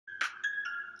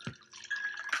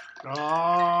Oh,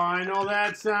 I know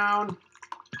that sound.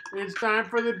 It's time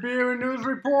for the Beer News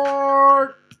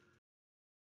Report.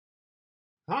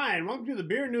 Hi, and welcome to the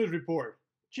Beer News Report.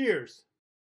 Cheers.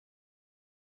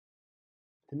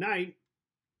 Tonight,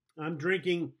 I'm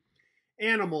drinking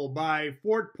Animal by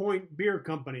Fort Point Beer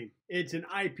Company. It's an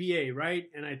IPA,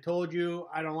 right? And I told you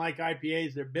I don't like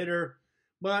IPAs, they're bitter.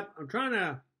 But I'm trying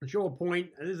to show a point.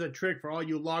 This is a trick for all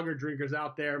you lager drinkers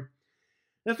out there.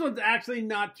 This one's actually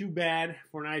not too bad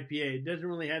for an IPA. It doesn't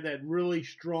really have that really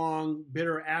strong,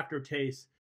 bitter aftertaste.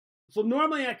 So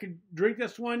normally I could drink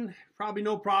this one, probably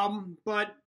no problem,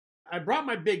 but I brought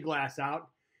my big glass out,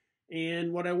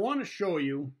 and what I want to show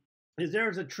you is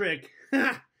there's a trick.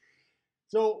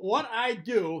 So what I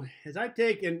do is I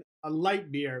take a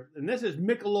light beer, and this is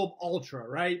Michelob Ultra,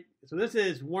 right? So this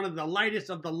is one of the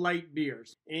lightest of the light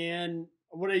beers. And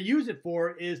what I use it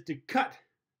for is to cut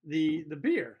the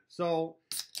beer. So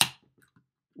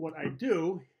what I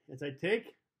do is I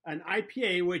take an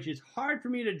IPA, which is hard for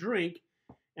me to drink,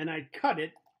 and I cut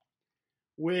it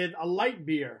with a light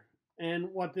beer. And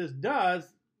what this does,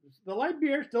 the light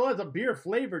beer still has a beer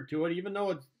flavor to it, even though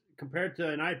it's compared to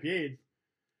an IPA, it's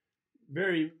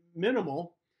very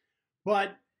minimal,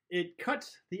 but it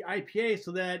cuts the IPA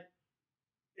so that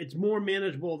it's more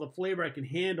manageable, the flavor I can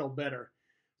handle better.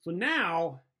 So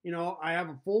now, I have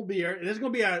a full beer. This is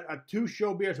going to be a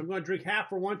two-show beer, so I'm going to drink half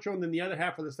for one show and then the other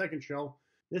half for the second show.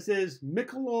 This is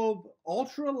Michelob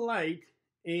Ultra Light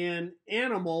and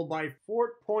Animal by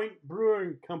Fort Point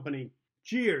Brewing Company.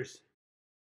 Cheers.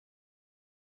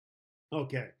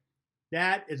 Okay,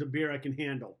 that is a beer I can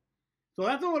handle. So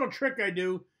that's a little trick I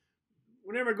do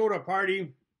whenever I go to a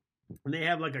party and they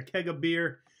have like a keg of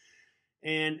beer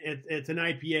and it's an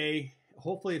IPA.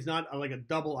 Hopefully it's not like a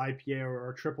double IPA or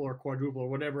a triple or quadruple or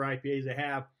whatever IPAs they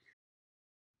have.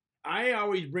 I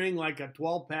always bring like a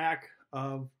 12-pack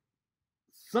of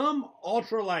some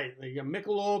ultralight. Like you got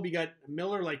Michelob, you got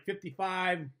Miller like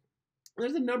 55.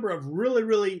 There's a number of really,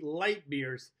 really light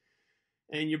beers.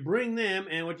 And you bring them,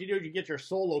 and what you do is you get your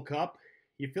solo cup,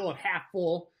 you fill it half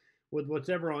full with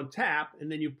whatever on tap,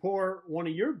 and then you pour one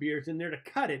of your beers in there to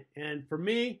cut it. And for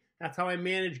me, that's how I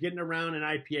manage getting around an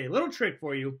IPA. Little trick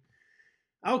for you.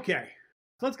 Okay,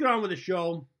 so let's get on with the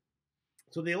show.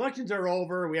 So the elections are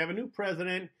over. We have a new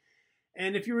president.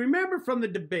 And if you remember from the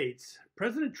debates,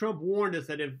 President Trump warned us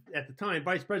that if, at the time,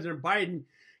 Vice President Biden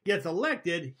gets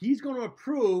elected, he's going to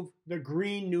approve the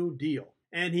Green New Deal.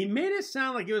 And he made it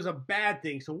sound like it was a bad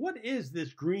thing. So what is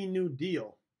this Green New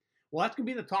Deal? Well, that's going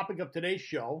to be the topic of today's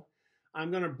show.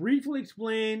 I'm going to briefly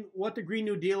explain what the Green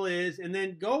New Deal is and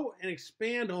then go and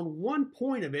expand on one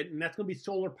point of it, and that's going to be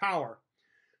solar power.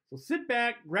 So sit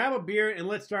back, grab a beer, and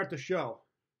let's start the show.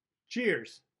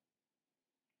 Cheers.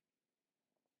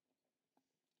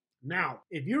 Now,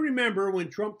 if you remember when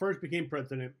Trump first became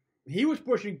president, he was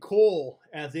pushing coal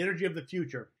as the energy of the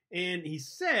future. And he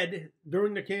said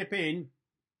during the campaign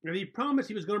that he promised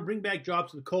he was going to bring back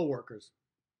jobs to the coal workers.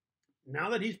 Now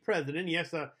that he's president, he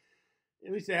has to,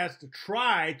 at least he has to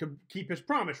try to keep his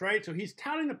promise, right? So he's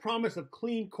touting the promise of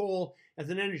clean coal as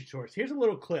an energy source. Here's a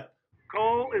little clip.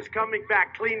 Coal is coming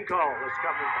back. Clean coal is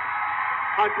coming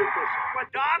back. 100%.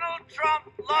 But Donald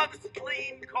Trump loves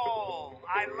clean coal.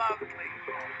 I love clean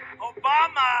coal.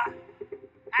 Obama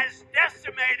has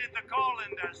decimated the coal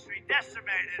industry,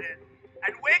 decimated it.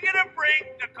 And we're going to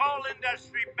bring the coal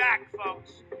industry back,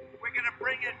 folks. We're going to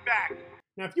bring it back.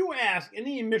 Now, if you ask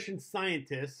any emissions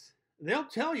scientists, they'll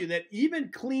tell you that even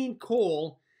clean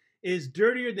coal is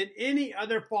dirtier than any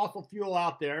other fossil fuel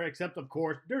out there, except, of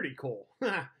course, dirty coal.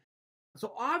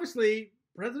 So obviously,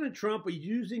 President Trump was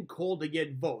using coal to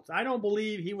get votes. I don't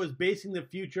believe he was basing the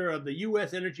future of the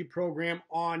U.S. energy program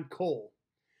on coal.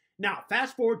 Now,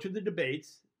 fast forward to the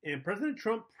debates, and President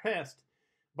Trump pressed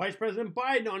Vice President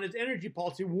Biden on his energy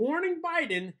policy, warning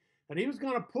Biden that he was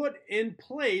going to put in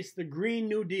place the Green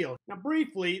New Deal. Now,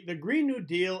 briefly, the Green New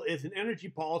Deal is an energy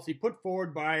policy put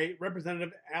forward by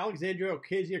Representative Alexandria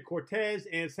Ocasio-Cortez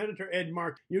and Senator Ed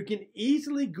Markey. You can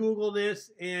easily Google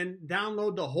this and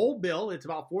download the whole bill. It's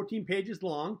about 14 pages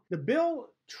long. The bill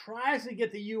tries to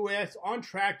get the U.S. on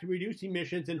track to reduce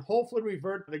emissions and hopefully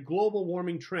revert the global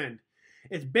warming trend.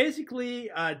 It's basically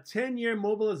a 10-year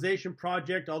mobilization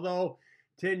project, although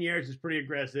 10 years is pretty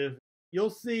aggressive. You'll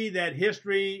see that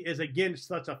history is against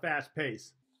such a fast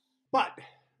pace. But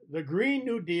the Green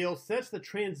New Deal sets the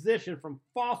transition from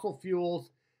fossil fuels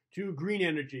to green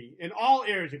energy in all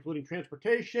areas, including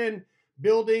transportation,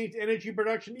 buildings, energy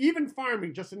production, even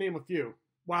farming, just to name a few.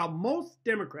 While most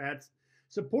Democrats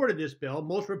supported this bill,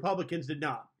 most Republicans did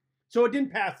not. So it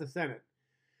didn't pass the Senate.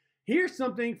 Here's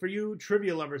something for you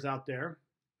trivia lovers out there.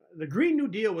 The Green New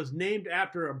Deal was named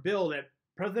after a bill that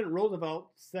President Roosevelt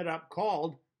set up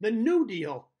called the New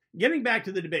Deal. Getting back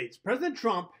to the debates, President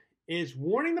Trump is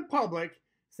warning the public,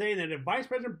 saying that if Vice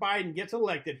President Biden gets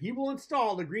elected, he will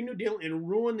install the Green New Deal and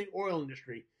ruin the oil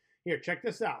industry. Here, check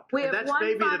this out. And that's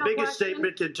maybe the biggest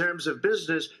statement in terms of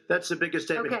business. That's the biggest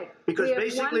statement. Okay. Because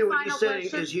basically what he's saying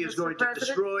question, is he is Mr. going to President.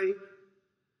 destroy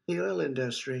the oil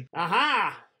industry.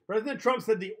 Aha! President Trump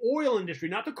said the oil industry,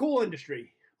 not the coal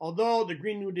industry, although the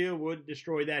Green New Deal would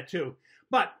destroy that too.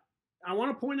 But I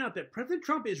want to point out that President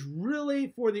Trump is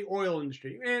really for the oil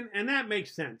industry, and that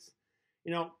makes sense.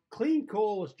 You know, clean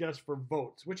coal is just for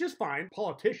votes, which is fine.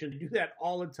 Politicians do that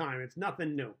all the time. It's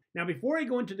nothing new. Now, before I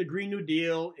go into the Green New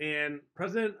Deal and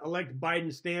President-elect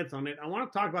Biden's stance on it, I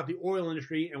want to talk about the oil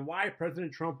industry and why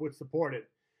President Trump would support it.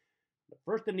 But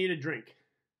first, I need a drink.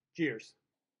 Cheers.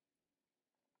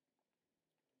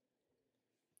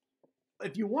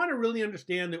 If you want to really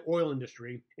understand the oil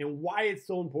industry and why it's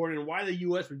so important and why the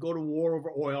U.S. would go to war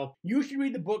over oil, you should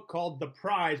read the book called The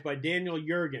Prize by Daniel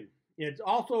Yergin. It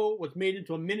also was made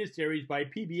into a miniseries by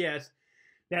PBS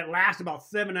that lasts about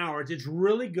 7 hours. It's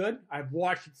really good. I've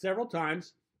watched it several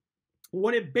times.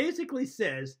 What it basically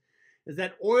says is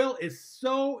that oil is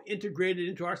so integrated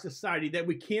into our society that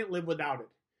we can't live without it.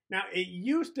 Now, it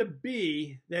used to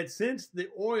be that since the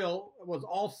oil was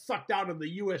all sucked out of the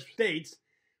U.S. states,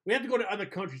 we had to go to other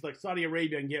countries like Saudi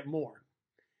Arabia and get more.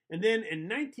 And then in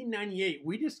 1998,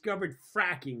 we discovered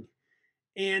fracking.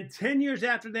 And 10 years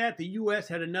after that, the U.S.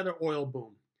 had another oil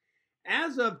boom.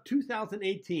 As of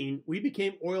 2018, we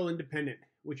became oil independent,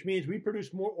 which means we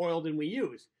produce more oil than we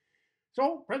use.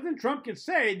 So President Trump can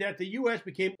say that the U.S.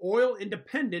 became oil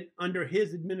independent under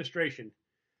his administration.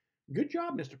 Good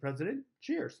job, Mr. President.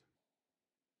 Cheers.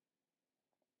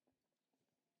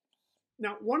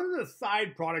 Now, one of the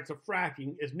side products of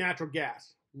fracking is natural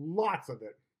gas. Lots of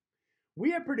it.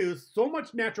 We have produced so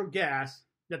much natural gas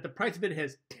that the price of it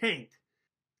has tanked.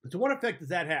 So what effect does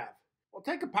that have? Well,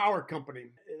 take a power company.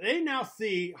 They now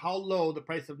see how low the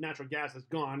price of natural gas has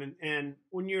gone. And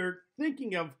when you're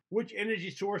thinking of which energy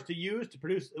source to use to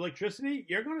produce electricity,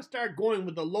 you're going to start going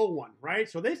with the low one, right?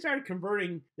 So they started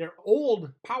converting their old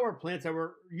power plants that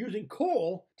were using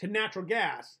coal to natural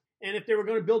gas. And if they were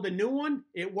going to build a new one,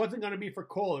 it wasn't going to be for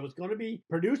coal. It was going to be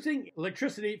producing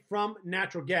electricity from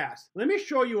natural gas. Let me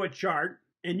show you a chart.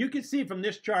 And you can see from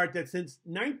this chart that since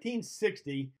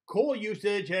 1960, coal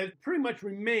usage has pretty much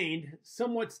remained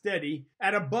somewhat steady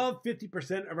at above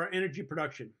 50% of our energy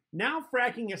production. Now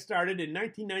fracking has started in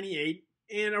 1998,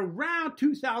 and around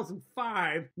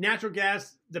 2005, natural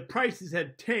gas, the prices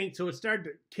had tanked, so it started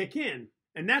to kick in.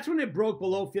 And that's when it broke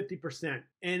below 50%,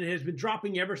 and it has been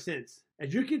dropping ever since.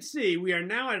 As you can see, we are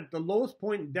now at the lowest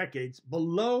point in decades,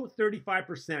 below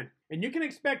 35%. And you can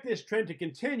expect this trend to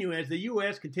continue as the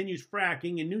U.S. continues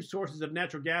fracking and new sources of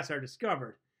natural gas are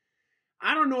discovered.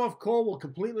 I don't know if coal will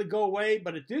completely go away,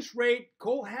 but at this rate,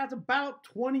 coal has about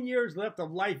 20 years left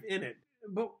of life in it.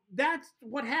 But that's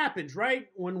what happens, right?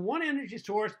 When one energy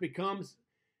source becomes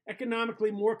economically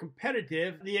more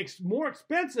competitive, the more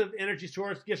expensive energy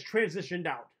source gets transitioned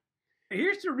out.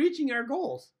 Here's to reaching our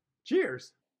goals.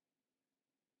 Cheers.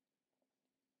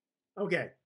 Okay,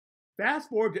 fast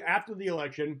forward to after the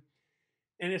election,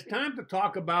 and it's time to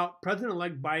talk about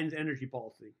President-elect Biden's energy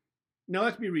policy. Now,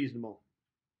 let's be reasonable.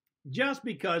 Just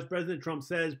because President Trump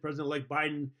says President-elect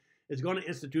Biden is going to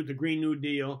institute the Green New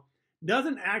Deal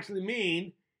doesn't actually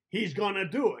mean he's going to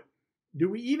do it. Do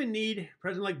we even need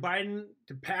President-elect Biden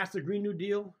to pass the Green New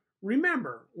Deal?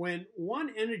 Remember, when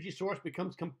one energy source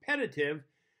becomes competitive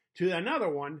to another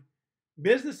one,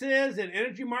 businesses and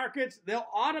energy markets, they'll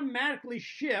automatically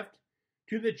shift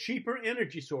to the cheaper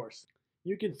energy source.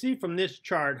 You can see from this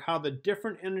chart how the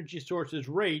different energy sources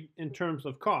rate in terms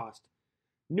of cost.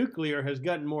 Nuclear has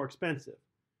gotten more expensive.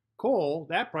 Coal,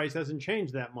 that price hasn't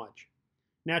changed that much.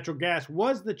 Natural gas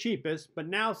was the cheapest, but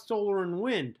now solar and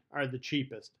wind are the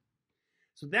cheapest.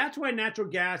 So that's why natural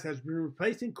gas has been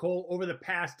replacing coal over the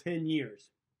past 10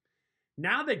 years.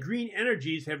 Now that green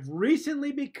energies have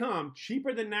recently become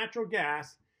cheaper than natural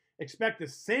gas, expect the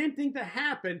same thing to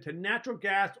happen to natural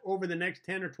gas over the next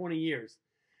 10 or 20 years.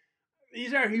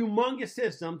 These are humongous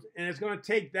systems, and it's going to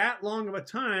take that long of a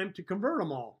time to convert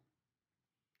them all.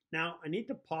 Now, I need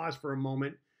to pause for a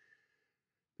moment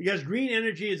because green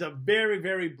energy is a very,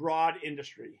 very broad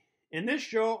industry. In this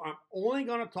show, I'm only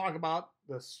going to talk about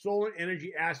the solar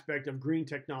energy aspect of green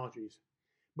technologies.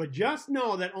 But just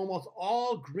know that almost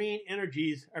all green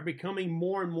energies are becoming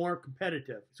more and more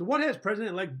competitive. So what has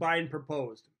President-elect Biden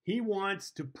proposed? He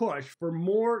wants to push for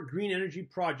more green energy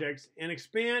projects and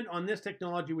expand on this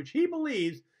technology, which he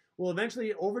believes will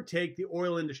eventually overtake the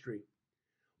oil industry.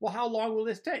 Well, how long will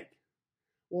this take?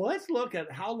 Well, let's look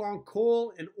at how long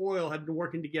coal and oil have been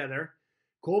working together.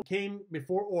 Coal came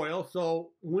before oil,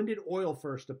 so when did oil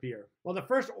first appear? Well, the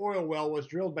first oil well was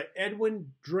drilled by Edwin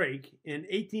Drake in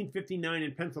 1859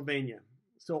 in Pennsylvania.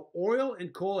 So oil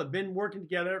and coal have been working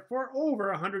together for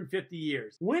over 150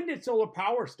 years. When did solar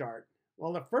power start?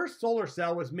 Well, the first solar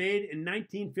cell was made in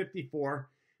 1954,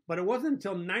 but it wasn't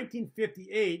until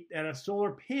 1958 that a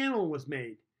solar panel was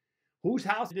made. Whose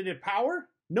house did it power?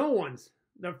 No one's.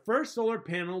 The first solar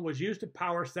panel was used to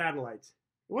power satellites.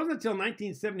 It wasn't until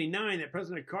 1979 that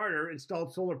President Carter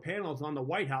installed solar panels on the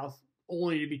White House,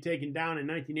 only to be taken down in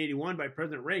 1981 by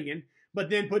President Reagan, but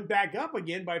then put back up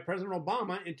again by President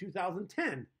Obama in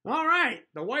 2010. All right,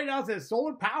 the White House has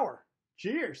solar power.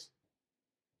 Cheers.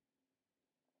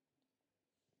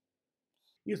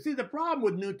 You see, the problem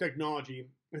with new technology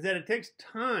is that it takes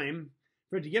time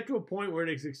for it to get to a point where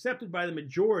it is accepted by the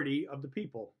majority of the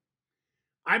people.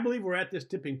 I believe we're at this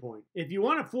tipping point. If you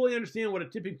want to fully understand what a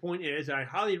tipping point is, I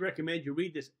highly recommend you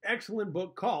read this excellent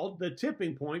book called The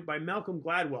Tipping Point by Malcolm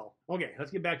Gladwell. Okay, let's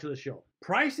get back to the show.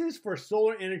 Prices for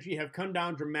solar energy have come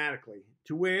down dramatically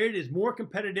to where it is more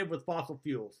competitive with fossil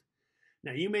fuels.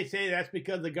 Now, you may say that's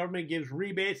because the government gives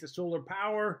rebates to solar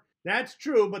power. That's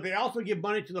true, but they also give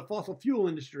money to the fossil fuel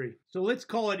industry. So let's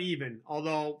call it even,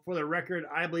 although for the record,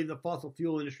 I believe the fossil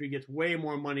fuel industry gets way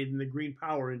more money than the green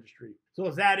power industry. So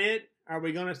is that it? Are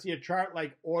we going to see a chart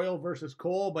like oil versus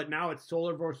coal, but now it's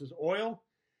solar versus oil?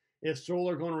 Is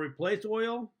solar going to replace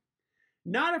oil?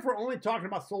 Not if we're only talking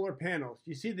about solar panels.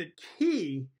 You see, the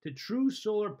key to true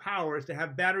solar power is to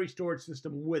have battery storage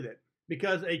system with it,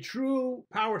 because a true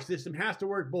power system has to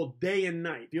work both day and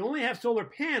night. If you only have solar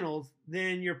panels,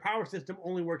 then your power system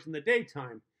only works in the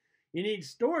daytime. You need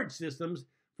storage systems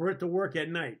for it to work at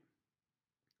night.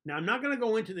 Now, I'm not going to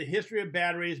go into the history of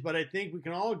batteries, but I think we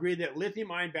can all agree that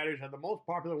lithium-ion batteries are the most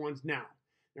popular ones now.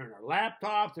 They're in our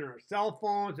laptops, they're in our cell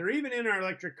phones, they're even in our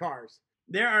electric cars.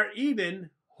 There are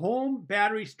even home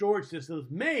battery storage systems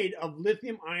made of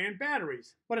lithium-ion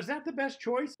batteries. But is that the best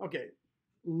choice? Okay,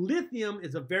 lithium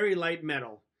is a very light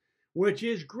metal, which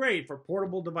is great for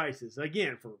portable devices.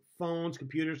 Again, for phones,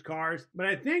 computers, cars. But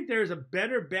I think there's a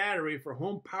better battery for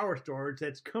home power storage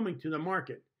that's coming to the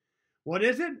market. What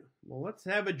is it? Well, let's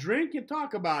have a drink and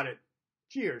talk about it.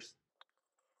 Cheers.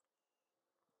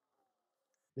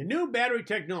 The new battery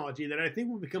technology that I think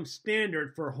will become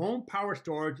standard for home power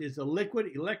storage is the liquid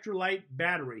electrolyte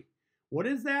battery. What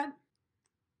is that?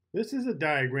 This is a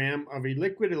diagram of a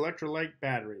liquid electrolyte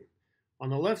battery.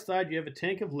 On the left side, you have a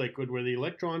tank of liquid where the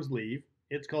electrons leave.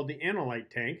 It's called the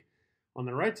anolyte tank. On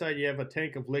the right side, you have a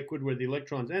tank of liquid where the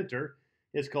electrons enter.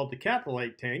 It's called the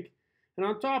catholyte tank. And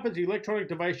on top is the electronic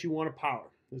device you want to power.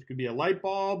 This could be a light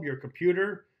bulb, your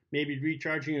computer, maybe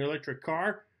recharging your electric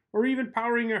car, or even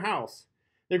powering your house.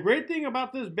 The great thing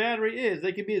about this battery is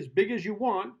they can be as big as you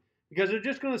want because they're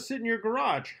just going to sit in your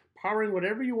garage, powering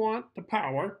whatever you want to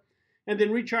power, and then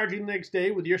recharging the next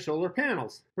day with your solar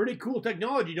panels. Pretty cool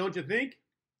technology, don't you think?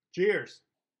 Cheers.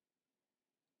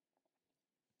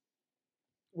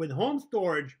 With home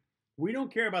storage, we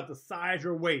don't care about the size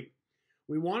or weight.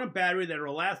 We want a battery that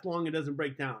will last long and doesn't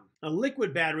break down. A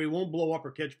liquid battery won't blow up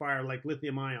or catch fire like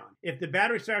lithium ion. If the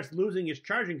battery starts losing its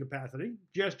charging capacity,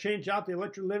 just change out the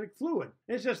electrolytic fluid.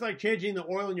 It's just like changing the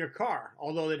oil in your car,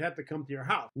 although they'd have to come to your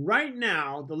house. Right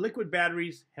now, the liquid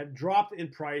batteries have dropped in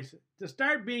price to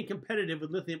start being competitive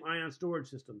with lithium ion storage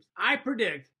systems. I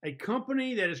predict a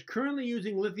company that is currently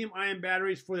using lithium ion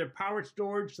batteries for their power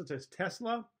storage, such as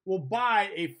Tesla, will buy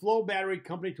a flow battery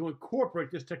company to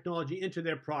incorporate this technology into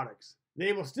their products.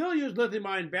 They will still use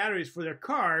lithium-ion batteries for their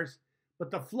cars,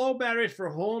 but the flow batteries for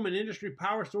home and industry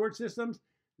power storage systems,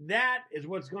 that is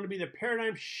what's going to be the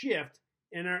paradigm shift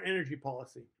in our energy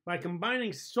policy. By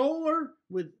combining solar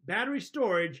with battery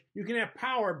storage, you can have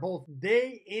power both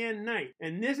day and night.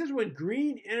 And this is when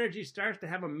green energy starts to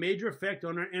have a major effect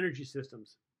on our energy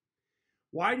systems.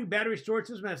 Why do battery storage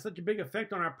systems have such a big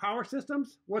effect on our power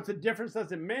systems? What's the difference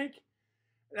does it make?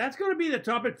 That's going to be the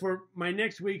topic for my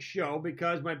next week's show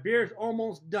because my beer is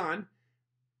almost done.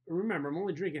 Remember, I'm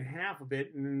only drinking half of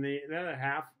it, and then the other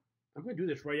half, I'm going to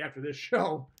do this right after this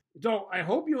show. So I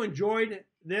hope you enjoyed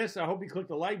this. I hope you clicked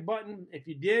the like button. If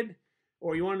you did,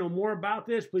 or you want to know more about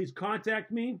this, please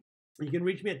contact me. You can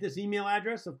reach me at this email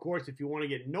address. Of course, if you want to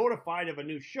get notified of a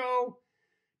new show,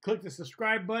 click the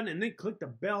subscribe button and then click the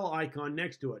bell icon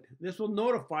next to it. This will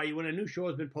notify you when a new show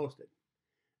has been posted.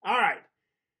 All right.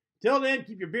 Till then,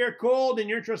 keep your beer cold and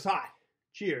your interest high.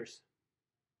 Cheers.